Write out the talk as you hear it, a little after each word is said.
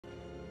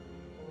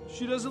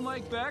She doesn't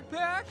like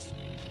backpacks?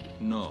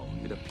 No,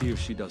 it appears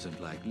she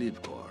doesn't like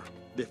Livcor.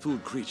 The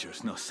food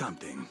creatures know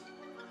something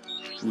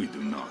we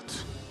do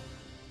not.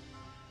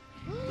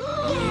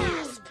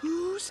 Yes!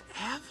 Who's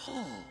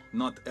evil?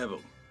 Not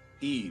evil,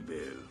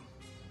 evil.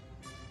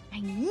 I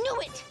knew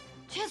it!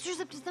 Chester's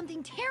up to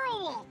something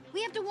terrible!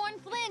 We have to warn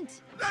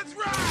Flint! That's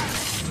right!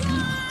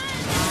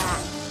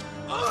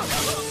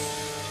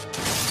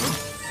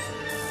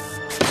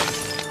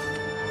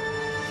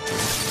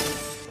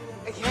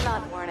 You're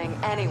not warning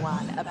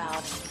anyone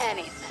about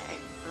anything.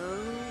 Oh,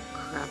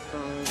 crap.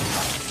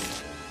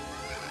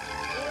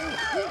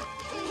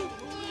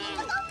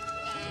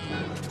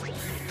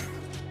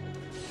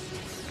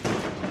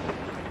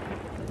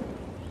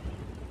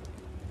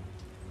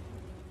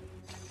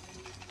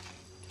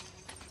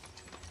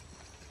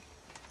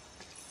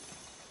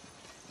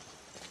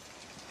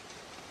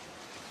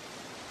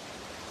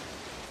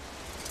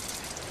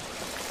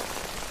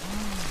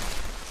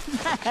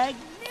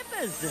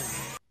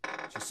 Magnificent!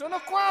 Ci sono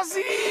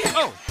quasi!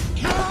 Oh!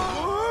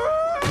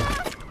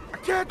 I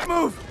can't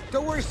move!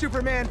 Don't worry,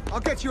 Superman.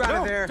 I'll get you out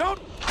of there. Don't!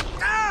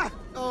 Ah!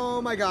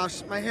 Oh my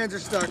gosh, my hands are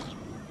stuck.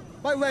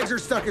 My legs are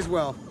stuck as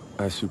well.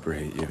 I super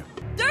hate you.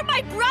 They're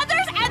my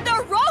brothers and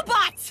they're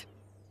robots!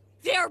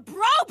 They're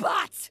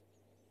robots!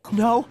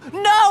 No!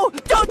 No!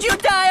 Don't you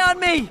die on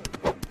me!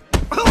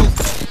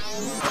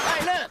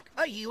 Hey, look!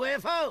 A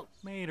UFO!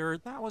 Mater,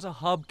 that was a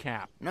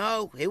hubcap.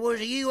 No, it was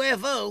a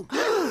UFO.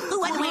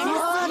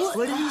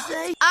 What did he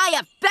say? I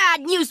have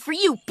bad news for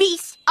you,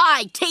 beast!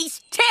 I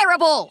taste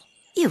terrible!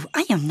 Ew,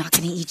 I am not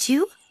gonna eat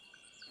you.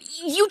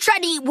 You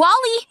tried to eat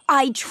Wally?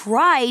 I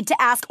tried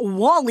to ask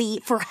Wally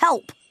for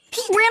help.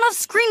 He ran off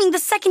screaming the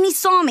second he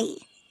saw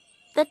me.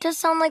 That does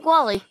sound like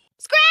Wally.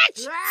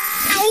 Scratch!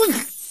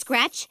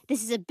 Scratch,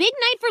 this is a big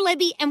night for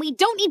Libby, and we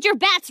don't need your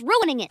bats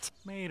ruining it.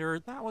 Mater,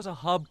 that was a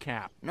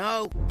hubcap.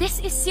 No. This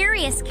is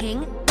serious,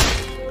 King.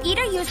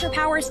 Ida used her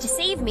powers to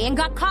save me and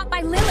got caught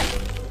by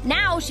Lilith.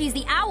 Now she's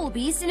the Owl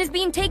Beast and is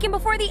being taken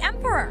before the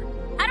Emperor.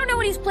 I don't know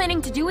what he's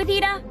planning to do with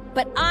Ida,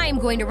 but I'm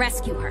going to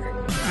rescue her.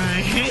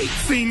 I hate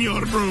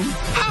Senor Broom.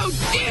 How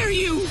dare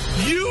you!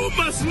 You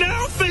must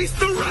now face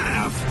the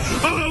wrath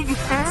of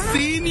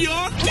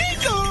Senor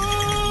Tickle!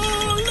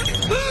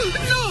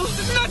 No,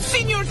 not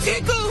Senor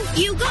Tickle!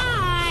 You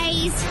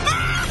guys!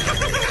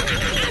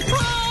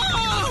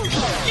 Oh,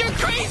 you're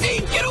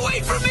crazy! Get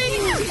away from me!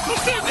 I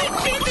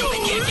can't get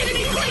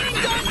any cleaning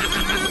done!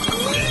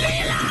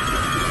 Lila!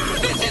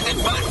 This isn't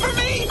fun for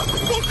me!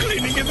 Well,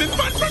 cleaning isn't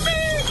fun for me!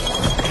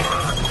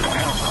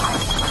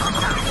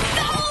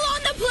 Foul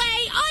on the play!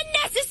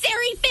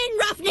 Unnecessary fin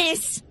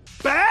roughness!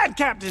 Bad,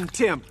 Captain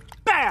Tim!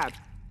 Bad!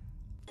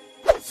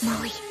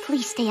 Molly,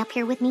 please stay up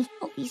here with me.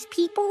 All these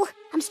people.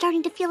 I'm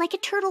starting to feel like a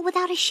turtle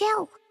without a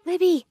shell.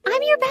 Libby,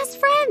 I'm your best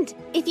friend.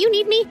 If you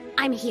need me,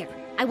 I'm here.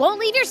 I won't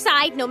leave your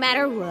side no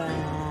matter what.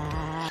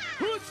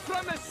 Who's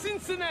from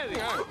Cincinnati?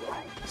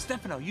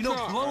 Stefano, you know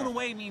blown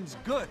away means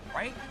good,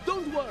 right?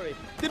 Don't worry.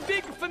 The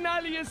big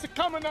finale is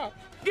coming up.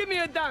 Give me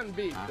a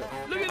downbeat.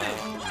 Look at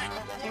this.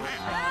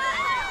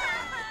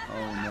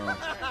 Oh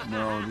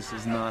no, no, this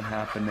is not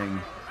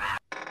happening.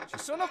 Ci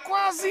sono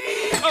quasi!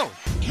 Oh!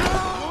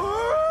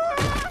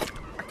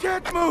 I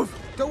can't move!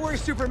 Don't worry,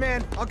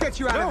 Superman. I'll get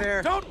you out of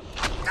there. Don't!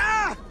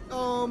 Ah!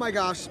 Oh my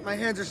gosh, my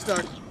hands are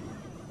stuck.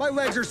 My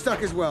legs are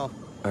stuck as well.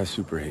 I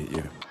super hate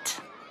you.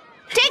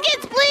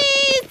 Tickets,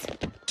 please!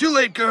 Too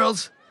late,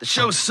 girls. The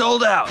show's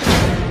sold out.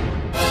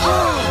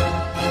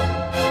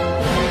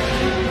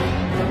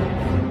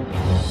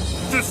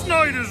 This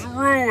night is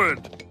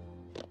ruined!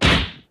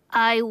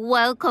 I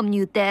welcome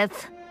you,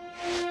 Death.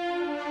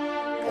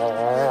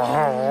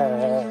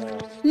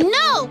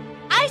 No!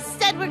 I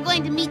said we're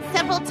going to meet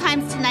several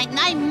times tonight, and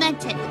I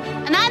meant it.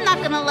 And I'm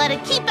not gonna let a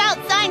keep out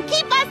sign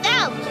keep us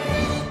out!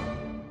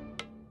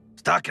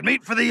 Stock and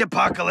meat for the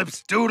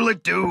apocalypse.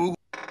 Doodle-it-doo.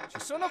 Ci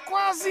sono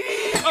quasi!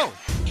 Oh!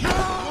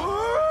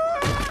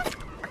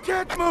 I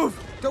can't move!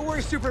 Don't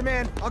worry,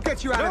 Superman. I'll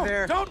get you out of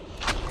there. Don't!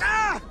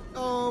 Ah!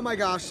 Oh my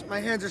gosh,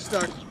 my hands are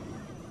stuck.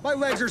 My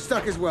legs are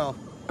stuck as well.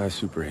 I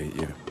super hate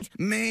you.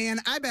 Man,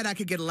 I bet I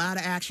could get a lot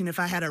of action if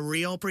I had a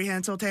real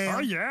prehensile tail.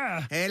 Oh,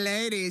 yeah. Hey,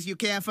 ladies, you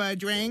care for a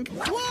drink? 2,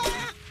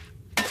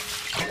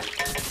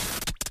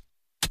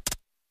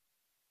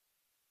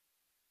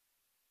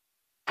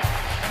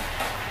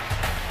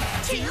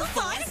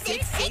 4,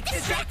 6, 6,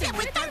 distract them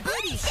with our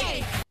booty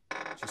shake!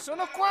 Ci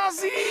sono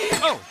quasi!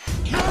 Oh!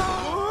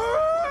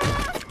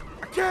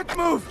 I can't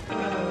move!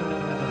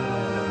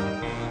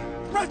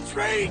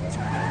 Retreat!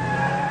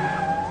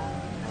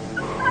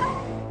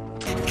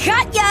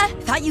 Got ya!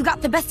 Thought you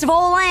got the best of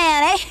all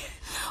land, eh?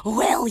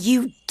 Well,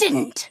 you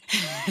didn't.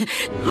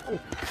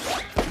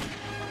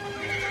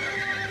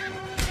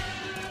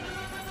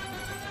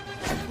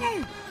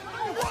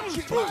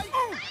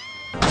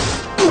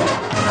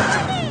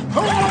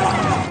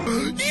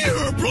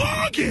 You're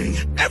blogging!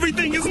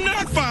 Everything is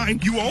not fine.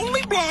 You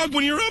only blog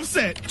when you're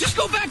upset. Just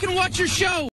go back and watch your show.